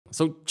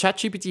So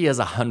ChatGPT has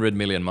 100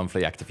 million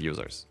monthly active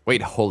users.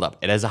 Wait, hold up.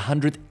 It has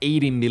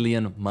 180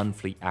 million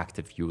monthly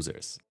active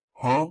users.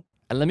 Huh?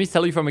 And let me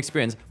tell you from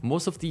experience,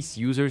 most of these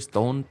users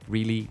don't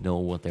really know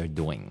what they're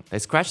doing. They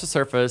scratch the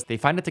surface, they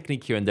find a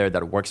technique here and there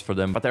that works for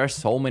them, but there are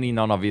so many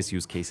non-obvious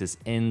use cases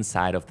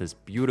inside of this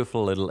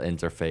beautiful little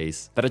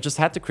interface that I just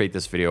had to create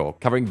this video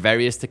covering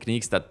various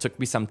techniques that took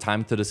me some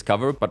time to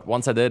discover. But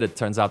once I did, it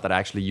turns out that I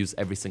actually use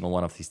every single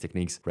one of these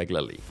techniques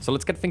regularly. So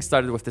let's get things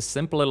started with this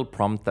simple little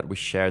prompt that we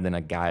shared in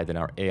a guide in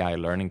our AI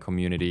learning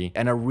community.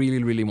 And I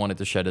really wanted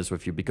to share this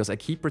with you because I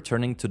keep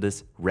returning to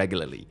this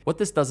regularly. What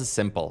this does is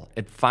simple.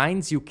 It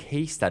finds you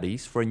case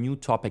studies for a new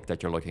topic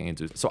that you're looking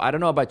into. So I don't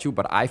know about you,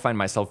 but I find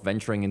myself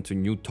venturing into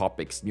new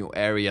topics, new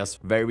areas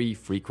very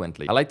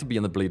frequently. I like to be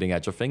on the bleeding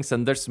edge of things,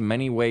 and there's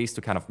many ways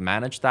to kind of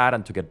manage that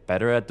and to get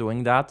better at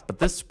doing that. But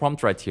this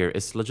prompt right here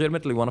is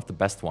legitimately one of the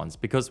best ones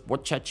because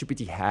what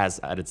ChatGPT has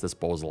at its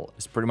disposal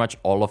is pretty much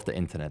all of the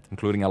internet,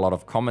 including a lot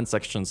of comment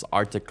sections,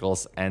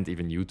 articles, and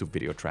even YouTube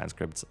video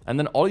transcripts. And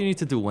then all you need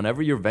to do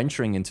whenever you're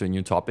venturing into a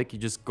new topic, you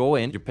just go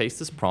in, you paste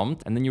this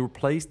prompt, and then you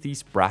replace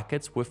these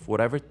brackets with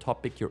whatever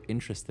topic you're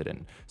interested in.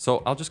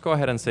 So I'll just go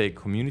ahead and say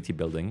community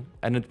building,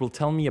 and it will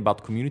tell me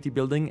about community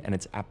building and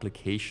its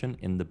application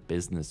in the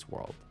business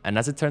world. And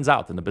as it turns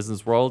out, in the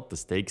business world, the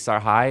stakes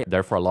are high.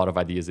 Therefore, a lot of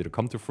ideas either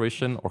come to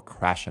fruition or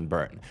crash and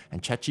burn.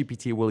 And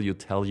ChatGPT will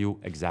tell you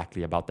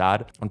exactly about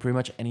that on pretty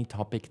much any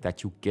topic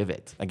that you give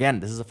it. Again,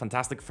 this is a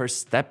fantastic first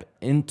step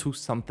into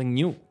something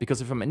new,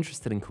 because if I'm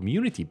interested in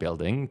community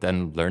building,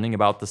 then learning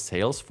about the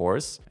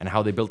Salesforce and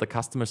how they built a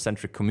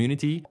customer-centric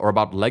community, or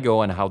about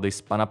Lego and how they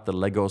spun up the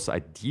Legos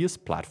Ideas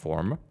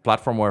platform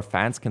where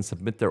fans can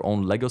submit their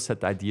own Lego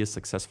set ideas.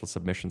 Successful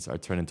submissions are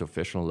turned into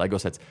official Lego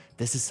sets.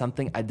 This is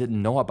something I didn't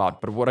know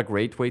about, but what a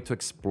great way to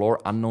explore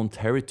unknown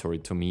territory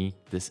to me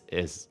this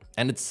is.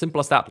 And it's simple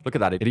as that. Look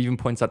at that. It even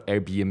points out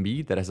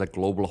Airbnb that has a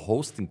global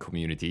hosting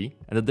community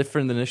and the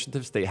different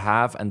initiatives they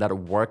have and that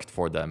worked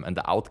for them and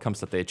the outcomes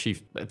that they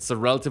achieved. It's a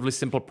relatively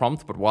simple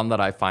prompt, but one that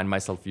I find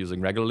myself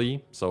using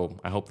regularly. So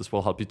I hope this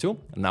will help you too.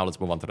 And now let's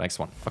move on to the next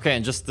one. Okay,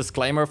 and just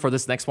disclaimer for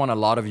this next one, a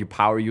lot of you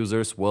power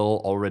users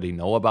will already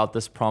know about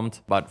this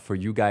prompt, but for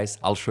you guys,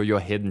 I'll show you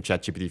a hidden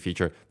ChatGPT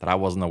feature that I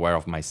wasn't aware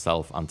of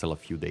myself until a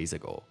few days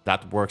ago.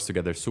 That works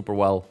together super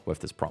well with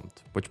this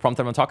prompt. Which prompt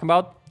am I talking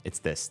about? It's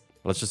this.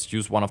 Let's just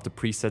use one of the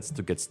presets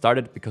to get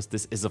started because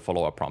this is a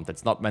follow-up prompt.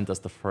 It's not meant as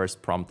the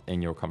first prompt in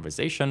your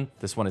conversation.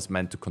 This one is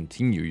meant to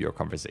continue your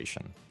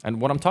conversation. And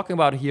what I'm talking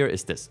about here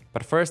is this.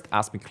 But first,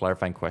 ask me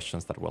clarifying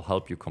questions that will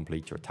help you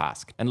complete your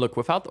task. And look,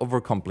 without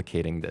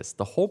overcomplicating this,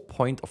 the whole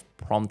point of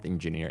prompt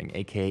engineering,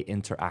 aka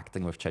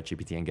interacting with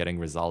ChatGPT and getting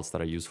results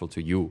that are useful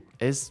to you,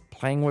 is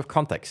playing with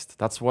context.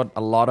 That's what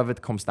a lot of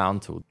it comes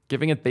down to.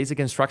 Giving it basic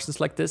instructions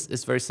like this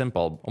is very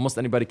simple. Almost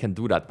anybody can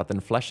do that, but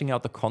then fleshing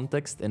out the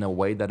context in a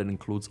way that it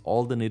includes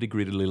all the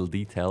nitty-gritty little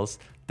details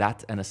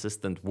that an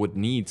assistant would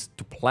need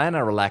to plan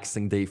a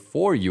relaxing day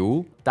for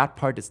you, that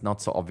part is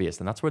not so obvious.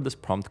 And that's where this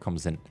prompt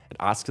comes in. It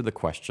asks you the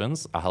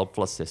questions a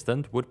helpful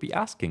assistant would be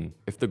asking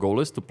if the goal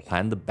is to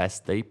plan the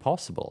best day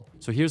possible.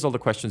 So here's all the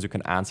questions you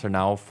can answer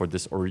now for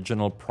this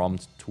original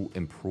prompt to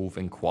improve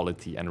in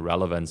quality and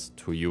relevance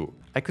to you.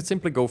 I could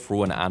simply go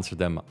through and answer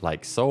them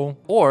like so.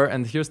 Or,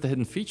 and here's the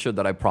hidden feature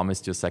that I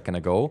promised you a second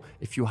ago,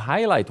 if you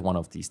highlight one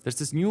of these, there's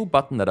this new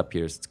button that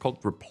appears. It's called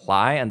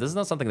reply, and this is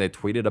not something they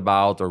tweeted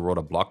about or wrote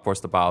a blog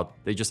post about.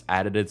 They just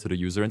added it to the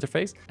user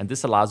interface, and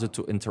this allows you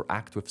to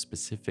interact with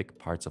specific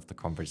parts of the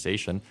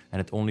conversation, and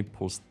it only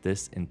pulls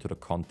this into the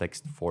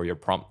context for your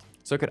prompt.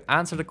 So I could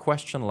answer the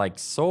question like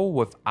so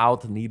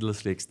without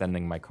needlessly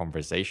extending my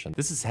conversation.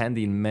 This is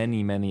handy in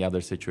many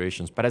other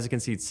situations, but as you can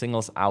see, it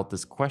singles out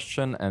this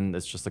question and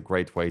it's just a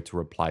great way to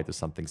reply to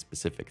something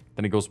specific.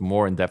 Then it goes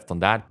more in depth on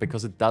that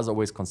because it does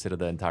always consider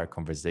the entire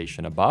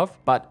conversation above,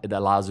 but it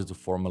allows you to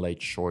formulate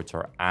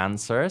shorter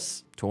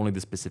answers to only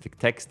the specific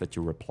text that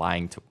you're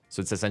replying to.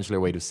 So it's essentially a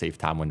way to save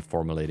time when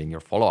formulating your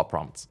follow-up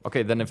prompts.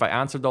 Okay, then if I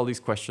answered all these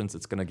questions,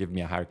 it's gonna give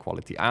me a higher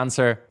quality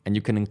answer, and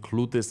you can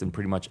include this in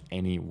pretty much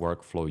any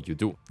workflow you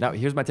do. Now,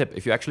 here's my tip.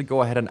 If you actually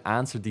go ahead and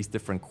answer these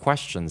different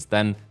questions,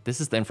 then this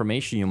is the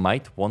information you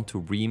might want to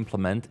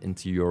re-implement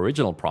into your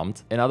original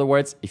prompt. In other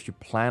words, if you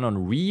plan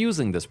on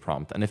reusing this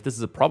prompt, and if this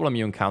is a problem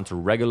you encounter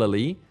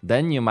regularly,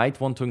 then you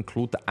might want to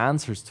include the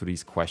answers to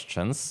these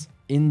questions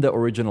in the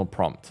original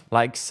prompt,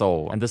 like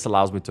so. And this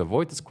allows me to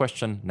avoid this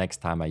question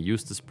next time I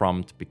use this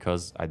prompt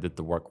because I did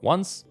the work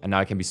once and now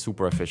I can be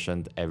super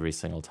efficient every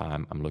single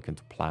time I'm looking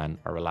to plan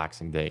a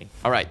relaxing day.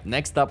 All right,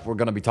 next up, we're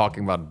gonna be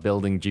talking about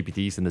building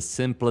GPTs in the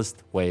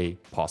simplest way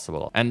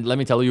possible. And let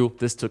me tell you,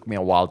 this took me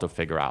a while to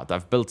figure out.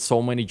 I've built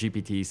so many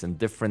GPTs in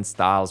different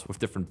styles with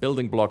different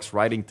building blocks,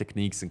 writing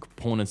techniques and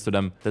components to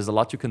them. There's a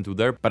lot you can do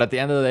there, but at the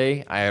end of the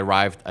day, I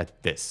arrived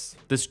at this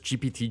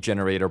GPT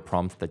generator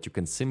prompt that you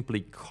can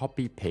simply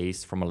copy paste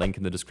paste from a link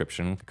in the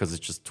description because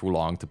it's just too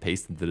long to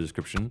paste in the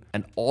description.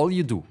 And all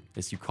you do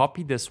is you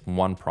copy this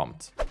one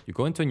prompt. You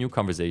go into a new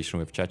conversation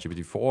with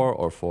ChatGPT-4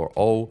 or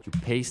 4o, you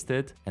paste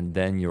it, and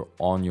then you're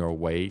on your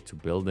way to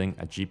building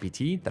a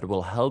GPT that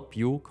will help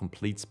you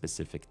complete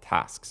specific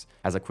tasks.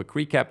 As a quick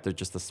recap,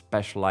 they're just a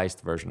specialized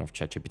version of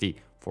ChatGPT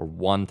for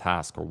one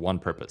task or one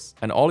purpose.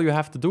 And all you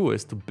have to do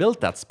is to build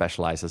that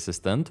specialized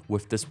assistant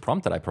with this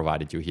prompt that I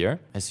provided you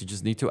here, as you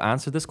just need to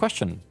answer this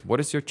question.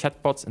 What is your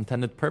chatbot's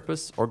intended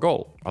purpose or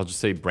goal? I'll just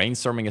say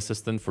brainstorming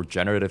assistant for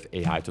generative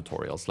AI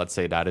tutorials. Let's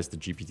say that is the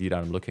GPT that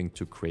I'm looking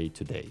to create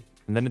today.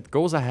 And then it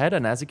goes ahead,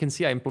 and as you can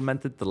see, I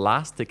implemented the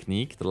last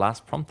technique, the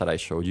last prompt that I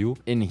showed you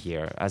in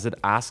here, as it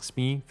asks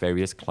me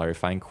various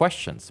clarifying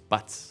questions.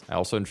 But I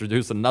also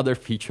introduced another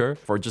feature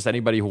for just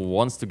anybody who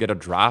wants to get a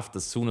draft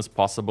as soon as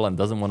possible and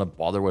doesn't want to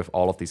bother with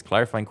all of these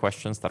clarifying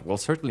questions. That will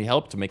certainly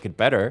help to make it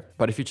better.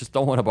 But if you just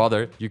don't want to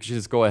bother, you can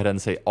just go ahead and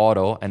say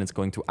auto, and it's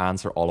going to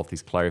answer all of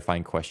these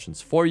clarifying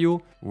questions for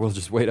you. We'll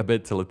just wait a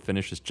bit till it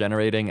finishes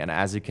generating. And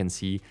as you can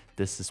see,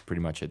 this is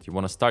pretty much it. You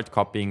want to start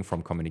copying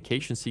from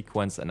communication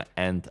sequence and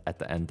end at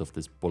the end of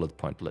this bullet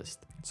point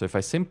list. So if I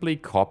simply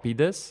copy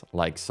this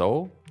like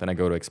so, then I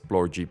go to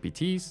explore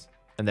GPTs.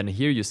 And then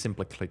here you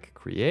simply click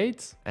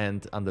create,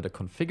 and under the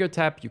configure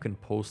tab, you can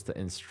post the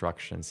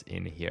instructions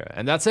in here.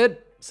 And that's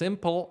it.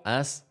 Simple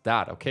as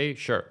that. Okay,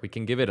 sure. We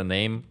can give it a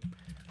name.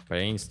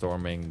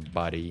 Brainstorming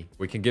buddy.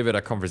 We can give it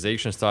a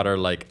conversation starter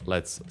like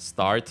let's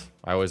start.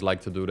 I always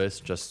like to do this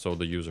just so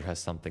the user has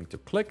something to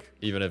click.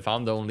 Even if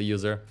I'm the only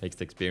user, makes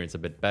the experience a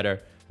bit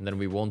better. And then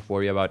we won't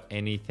worry about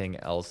anything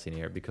else in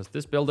here because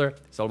this builder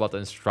is all about the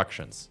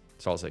instructions.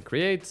 So I'll say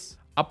create,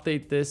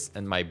 update this,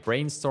 and my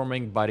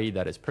brainstorming buddy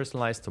that is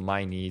personalized to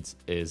my needs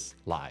is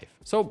live.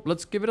 So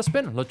let's give it a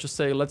spin. Let's just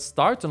say let's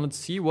start and let's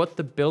see what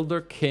the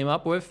builder came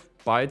up with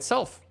by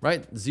itself,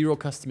 right? Zero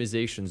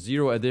customization,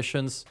 zero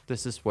additions.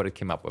 This is what it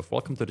came up with.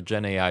 Welcome to the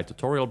Gen AI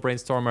tutorial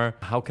brainstormer.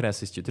 How can I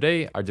assist you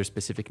today? Are there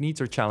specific needs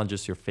or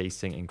challenges you're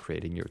facing in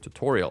creating your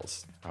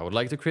tutorials? I would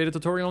like to create a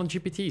tutorial on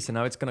GPT, so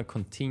now it's going to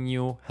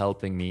continue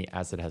helping me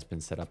as it has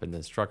been set up in the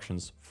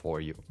instructions for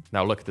you.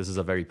 Now look, this is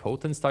a very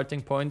potent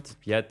starting point,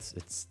 yet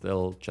it's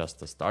still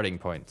just a starting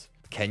point.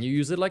 Can you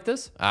use it like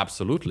this?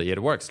 Absolutely,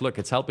 it works. Look,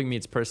 it's helping me,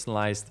 it's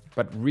personalized.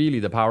 But really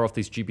the power of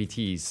these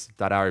GPTs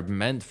that are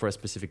meant for a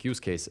specific use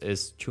case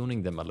is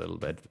tuning them a little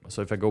bit.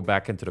 So if I go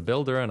back into the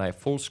builder and I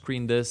full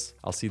screen this,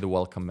 I'll see the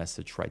welcome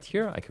message right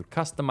here. I could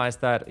customize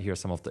that. Here are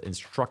some of the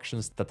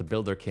instructions that the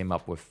builder came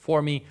up with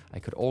for me. I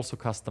could also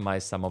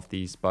customize some of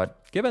these,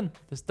 but given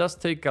this does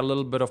take a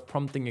little bit of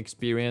prompting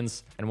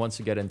experience. And once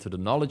you get into the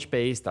knowledge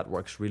base, that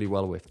works really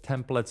well with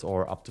templates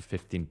or up to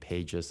 15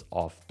 pages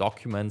of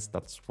documents.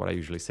 That's what I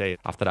usually say.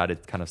 After that,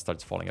 it kind of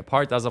starts falling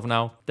apart as of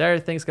now. There,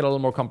 things get a little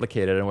more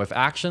complicated. And with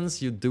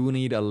actions, you do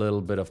need a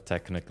little bit of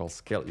technical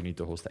skill. You need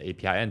to host the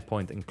API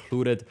endpoint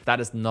included. That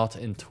is not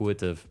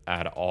intuitive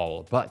at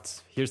all.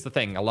 But here's the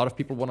thing. A lot of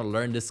people want to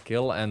learn this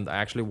skill. And I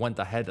actually went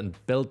ahead and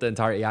built the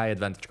entire AI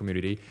Advantage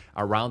community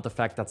around the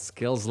fact that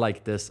skills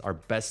like this are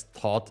best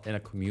taught in a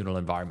communal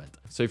environment.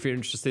 So if you're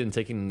interested in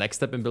taking the next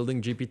step in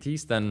building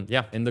GPTs, then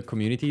yeah, in the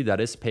community that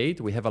is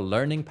paid, we have a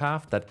learning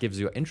path that gives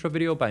you an intro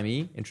video by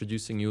me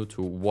introducing you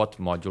to what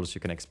modules you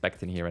can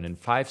expect in here. And in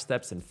 5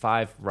 steps, in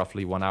 5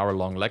 roughly 1 hour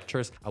long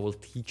lectures, I will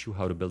teach you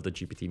how to build a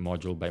GPT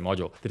module by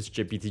module. This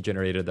GPT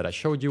generator that I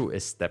showed you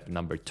is step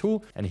number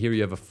 2. And here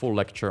you have a full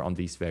lecture on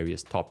these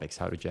various topics,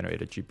 how to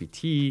generate a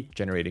GPT,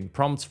 generating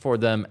prompts for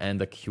them, and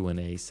a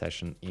Q&A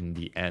session in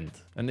the end.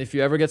 And if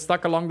you ever get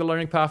stuck along the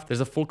learning path,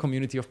 there's a full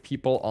community of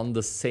people on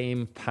the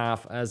same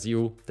path as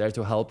you there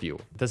to help you.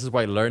 This is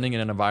why learning in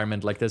an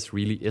environment like this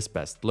really is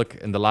best. Look,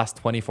 in the last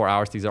 24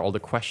 hours, these are all the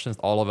questions.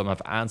 All of them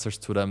have answers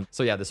to them.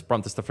 So yeah, this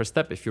prompt is the first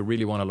step. If you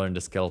really want to learn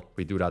the skill,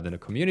 we do that in the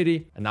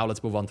community. And now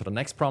let's move on to the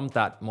next prompt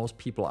that most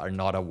people are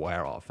not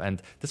aware of.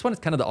 And this one is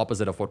kind of the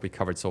opposite of what we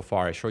covered so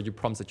far. I showed you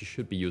prompts that you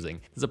should be using.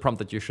 This is a prompt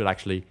that you should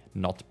actually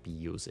not be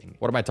using.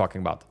 What am I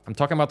talking about? I'm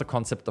talking about the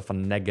concept of a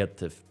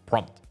negative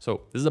prompt.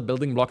 So this is a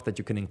building block that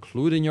you can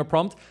include in your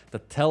prompt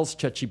that tells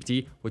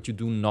ChatGPT what you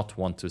do not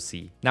want to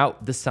see. Now,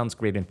 this sounds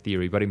great in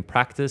theory, but in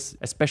practice,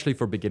 especially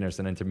for beginners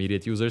and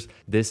intermediate users,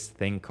 this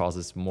thing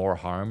causes more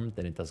harm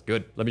than it does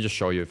good. Let me just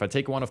show you. If I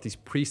take one of these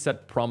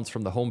preset prompts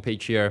from the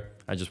homepage here,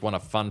 I just want a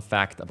fun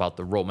fact about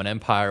the Roman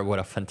Empire. What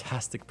a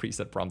fantastic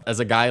preset prompt. As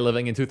a guy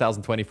living in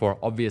 2024,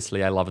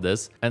 obviously I love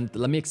this. And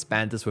let me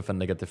expand this with a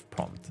negative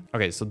prompt.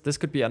 Okay, so this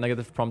could be a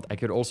negative prompt. I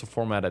could also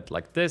format it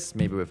like this,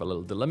 maybe with a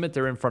little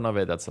delimiter in front of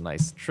it. That's a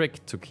nice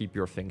trick to keep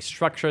your thing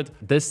structured.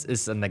 This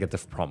is a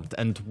negative prompt.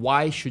 And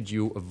why should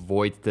you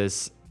avoid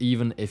this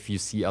even if you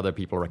see other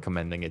people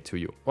recommending it to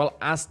you? Well,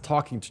 as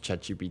talking to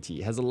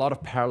ChatGPT has a lot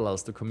of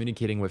parallels to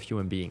communicating with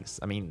human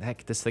beings. I mean,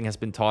 heck, this thing has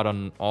been taught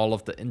on all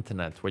of the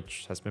internet,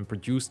 which has been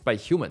produced by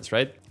humans,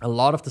 right? A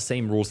lot of the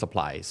same rules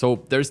apply.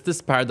 So there's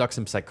this paradox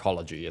in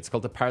psychology. It's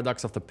called the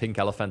paradox of the pink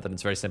elephant, and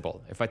it's very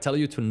simple. If I tell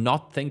you to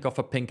not think of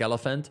a pink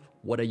elephant,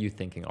 what are you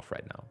thinking of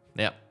right now?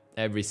 Yeah.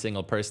 Every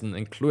single person,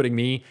 including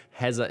me,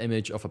 has an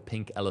image of a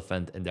pink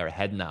elephant in their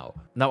head now.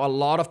 Now, a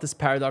lot of this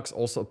paradox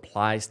also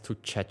applies to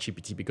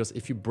ChatGPT, because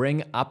if you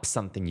bring up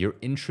something, you're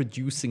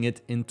introducing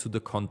it into the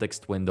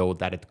context window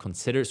that it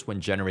considers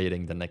when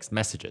generating the next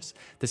messages.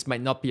 This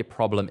might not be a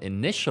problem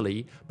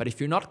initially, but if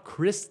you're not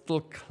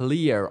crystal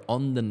clear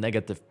on the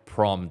negative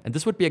prompt, and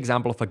this would be an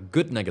example of a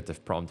good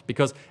negative prompt,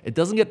 because it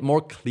doesn't get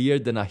more clear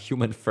than a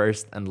human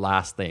first and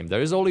last name.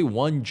 There is only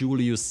one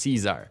Julius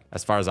Caesar,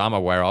 as far as I'm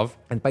aware of,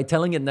 and by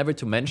telling it never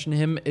to mention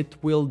him, it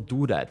will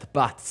do that.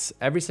 But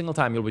every single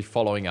time you'll be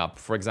following up.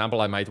 For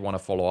example, I might want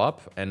to follow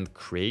up and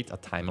create a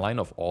timeline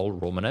of all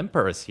Roman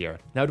emperors here.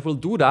 Now, it will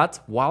do that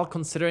while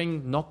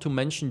considering not to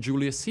mention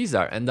Julius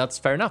Caesar, and that's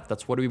fair enough.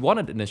 That's what we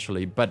wanted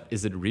initially, but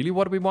is it really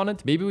what we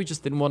wanted? Maybe we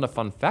just didn't want a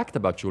fun fact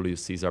about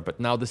Julius Caesar, but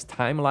now this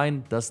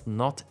timeline does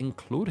not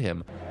include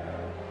him.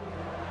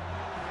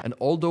 And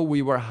although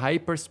we were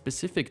hyper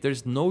specific,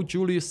 there's no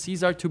Julius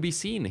Caesar to be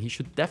seen. He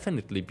should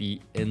definitely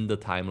be in the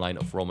timeline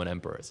of Roman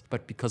emperors.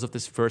 But because of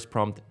this first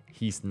prompt,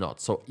 he's not.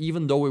 So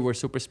even though we were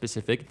super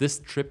specific, this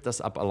tripped us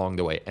up along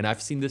the way. And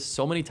I've seen this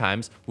so many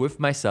times with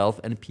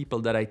myself and people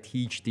that I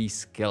teach these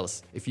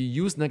skills. If you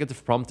use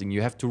negative prompting,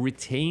 you have to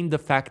retain the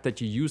fact that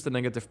you use the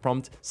negative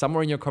prompt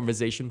somewhere in your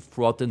conversation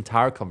throughout the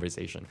entire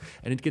conversation.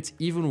 And it gets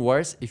even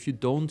worse if you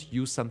don't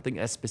use something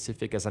as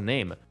specific as a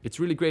name. It's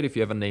really great if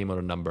you have a name or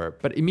a number,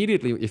 but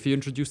immediately if you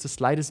introduce the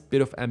slightest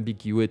bit of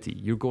ambiguity,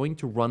 you're going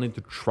to run into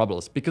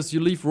troubles because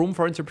you leave room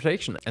for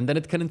interpretation, and then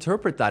it can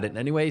interpret that in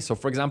any way. So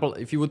for example,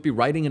 if you would be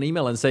writing an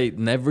email and say,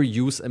 never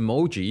use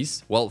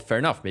emojis, well, fair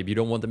enough. Maybe you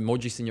don't want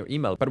emojis in your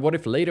email, but what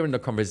if later in the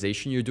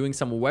conversation, you're doing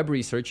some web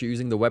research, you're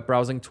using the web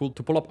browsing tool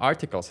to pull up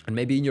articles, and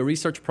maybe in your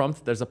research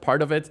prompt, there's a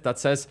part of it that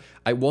says,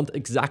 I want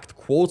exact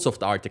quotes of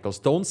the articles.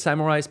 Don't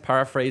summarize,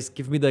 paraphrase,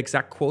 give me the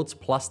exact quotes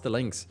plus the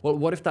links. Well,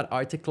 what if that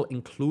article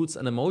includes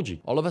an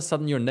emoji? All of a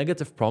sudden, your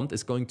negative prompt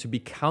is going to be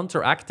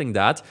counteracting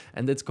that,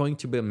 and it's going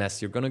to be a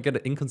mess. You're going to get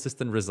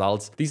inconsistent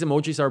results. These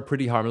emojis are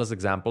pretty harmless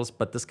examples,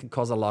 but this can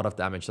cause a lot of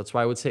damage. That's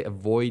why I would say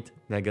avoid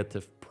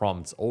negative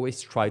prompts.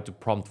 Always try to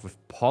prompt with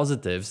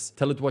positives.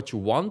 Tell it what you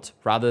want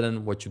rather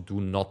than what you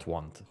do not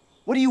want.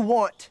 What do you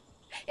want?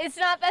 It's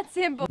not that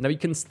simple. Now you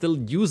can still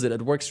use it.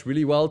 It works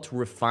really well to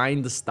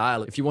refine the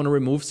style. If you want to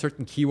remove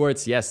certain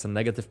keywords, yes, a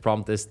negative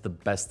prompt is the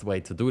best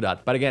way to do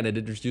that. But again, it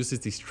introduces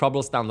these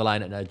troubles down the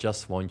line, and I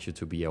just want you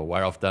to be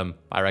aware of them.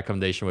 My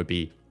recommendation would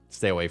be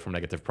stay away from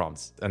negative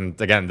prompts. And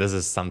again, this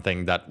is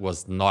something that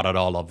was not at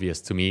all obvious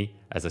to me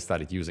as I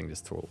started using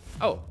this tool.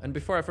 Oh, and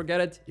before I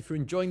forget it, if you're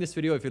enjoying this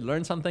video, if you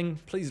learned something,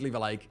 please leave a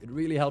like. It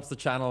really helps the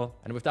channel.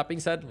 And with that being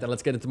said, then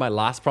let's get into my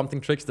last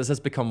prompting tricks. This has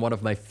become one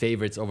of my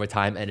favorites over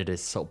time, and it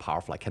is so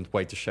powerful. I can't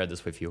wait to share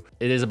this with you.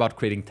 It is about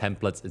creating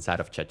templates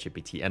inside of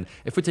ChatGPT. And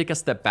if we take a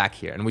step back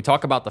here and we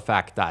talk about the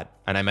fact that,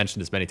 and I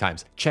mentioned this many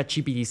times,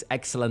 ChatGPT is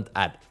excellent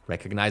at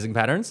recognizing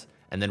patterns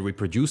and then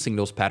reproducing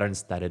those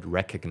patterns that it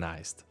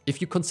recognized. If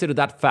you consider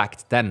that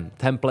fact, then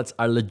templates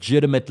are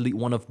legitimately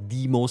one of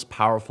the most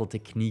powerful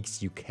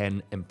techniques you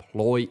can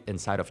employ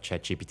inside of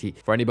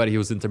ChatGPT. For anybody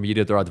who's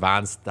intermediate or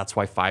advanced, that's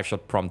why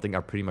 5-shot prompting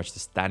are pretty much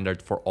the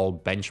standard for all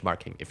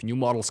benchmarking. If new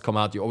models come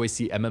out, you always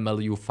see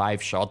MMLU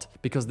 5-shot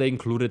because they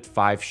included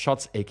 5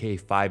 shots, aka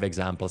 5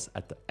 examples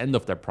at the end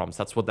of their prompts.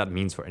 That's what that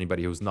means for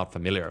anybody who's not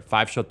familiar.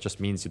 5-shot just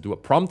means you do a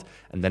prompt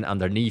and then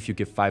underneath you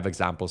give 5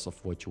 examples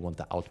of what you want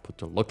the output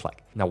to look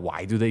like. Now,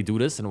 why do they do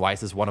this, and why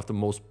is this one of the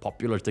most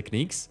popular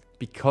techniques?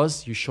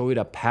 Because you show it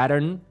a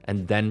pattern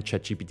and then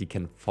ChatGPT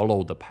can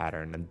follow the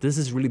pattern. And this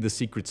is really the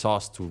secret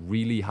sauce to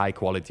really high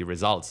quality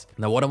results.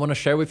 Now, what I want to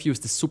share with you is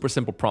this super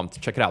simple prompt.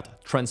 Check it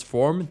out.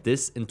 Transform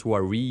this into a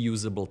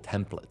reusable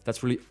template.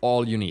 That's really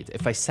all you need.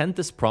 If I send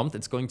this prompt,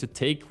 it's going to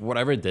take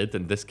whatever it did.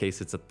 In this case,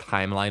 it's a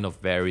timeline of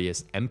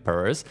various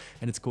emperors,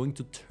 and it's going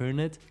to turn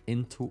it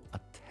into a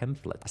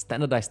template, a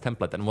standardized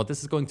template. And what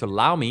this is going to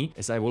allow me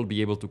is I will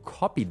be able to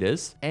copy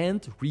this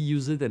and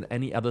reuse it in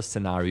any other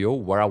scenario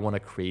where I want to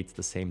create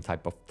the same type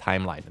of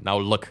timeline. Now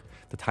look,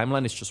 the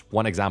timeline is just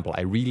one example.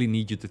 I really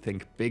need you to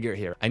think bigger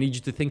here. I need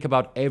you to think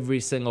about every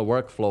single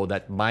workflow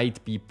that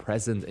might be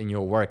present in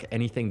your work,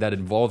 anything that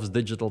involves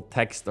digital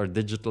text or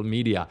digital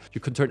media.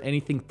 You can turn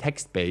anything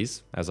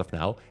text-based, as of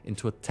now,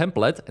 into a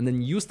template and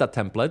then use that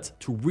template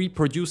to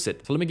reproduce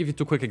it. So let me give you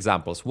 2 quick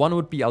examples. One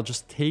would be I'll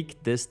just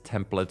take this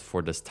template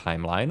for this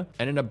timeline,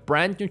 and in a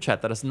brand new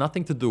chat that has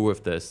nothing to do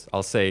with this,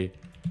 I'll say,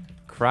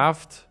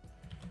 craft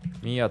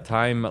me a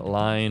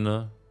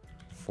timeline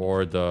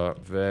for the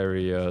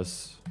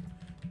various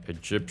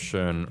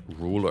Egyptian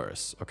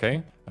rulers,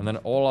 okay? And then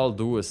all I'll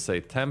do is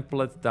say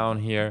template down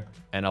here,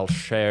 and I'll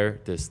share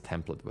this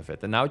template with it.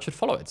 And now it should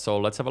follow it. So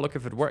let's have a look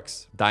if it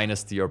works.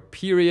 Dynasty or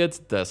period,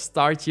 the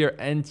start year,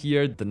 end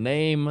year, the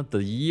name,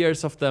 the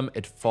years of them,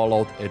 it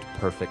followed it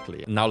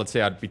perfectly. Now let's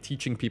say I'd be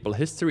teaching people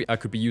history. I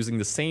could be using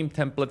the same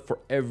template for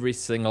every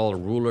single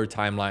ruler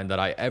timeline that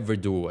I ever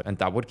do. And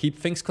that would keep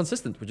things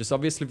consistent, which is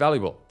obviously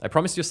valuable. I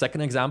promised you a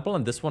second example,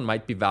 and this one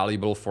might be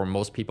valuable for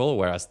most people,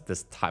 whereas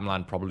this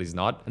timeline probably is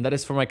not. And that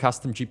is for my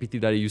custom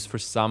GPT that I use for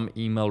some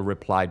email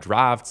reply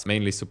drafts,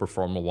 mainly super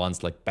formal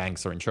ones like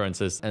banks or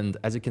insurances. And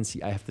as you can see,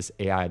 I have this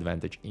AI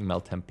Advantage email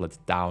template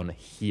down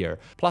here.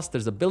 Plus,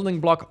 there's a building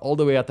block all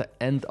the way at the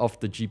end of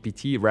the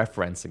GPT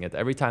referencing it.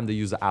 Every time the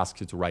user asks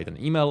you to write an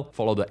email,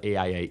 follow the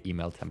AIA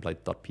email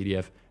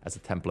template.pdf as a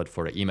template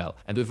for the email.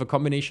 And with a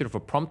combination of a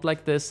prompt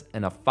like this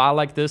and a file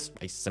like this,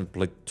 I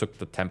simply took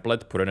the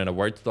template, put it in a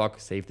Word doc,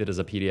 saved it as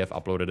a PDF,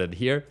 uploaded it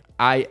here.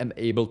 I am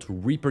able to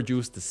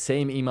reproduce the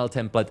same email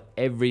template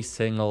every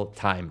single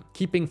time,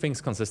 keeping things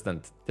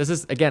consistent. This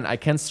is, again, I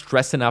can't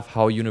stress enough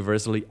how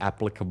universally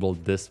applicable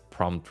this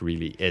prompt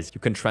really is. You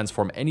can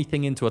transform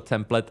anything into a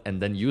template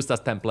and then use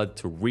that template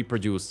to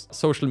reproduce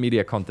social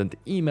media content,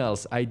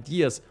 emails,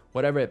 ideas,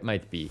 whatever it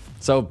might be.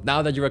 So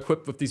now that you're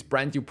equipped with these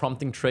brand new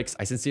prompting tricks,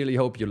 I sincerely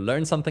hope you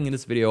learned something in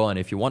this video. And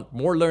if you want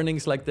more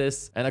learnings like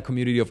this and a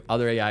community of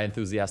other AI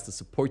enthusiasts to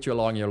support you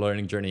along your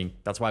learning journey,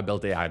 that's why I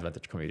built the AI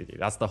Advantage community.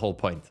 That's the whole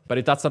point. But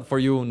if that's not for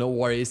you, no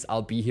worries.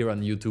 I'll be here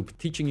on YouTube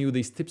teaching you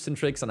these tips and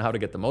tricks on how to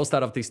get the most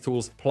out of these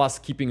tools, plus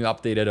keeping you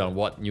updated on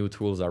what new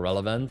tools are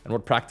relevant and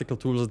what practical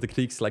tools and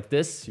techniques like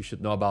this you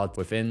should know about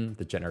within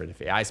the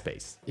generative AI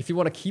space. If you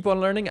want to keep on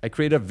learning, I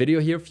created a video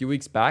here a few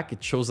weeks back.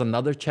 It shows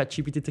another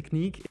ChatGPT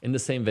technique in the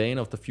same vein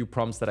of the few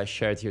prompts that I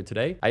shared here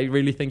today. I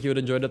really think you would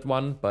enjoy that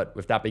one. But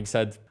with that being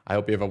said, I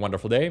hope you have a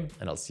wonderful day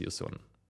and I'll see you soon.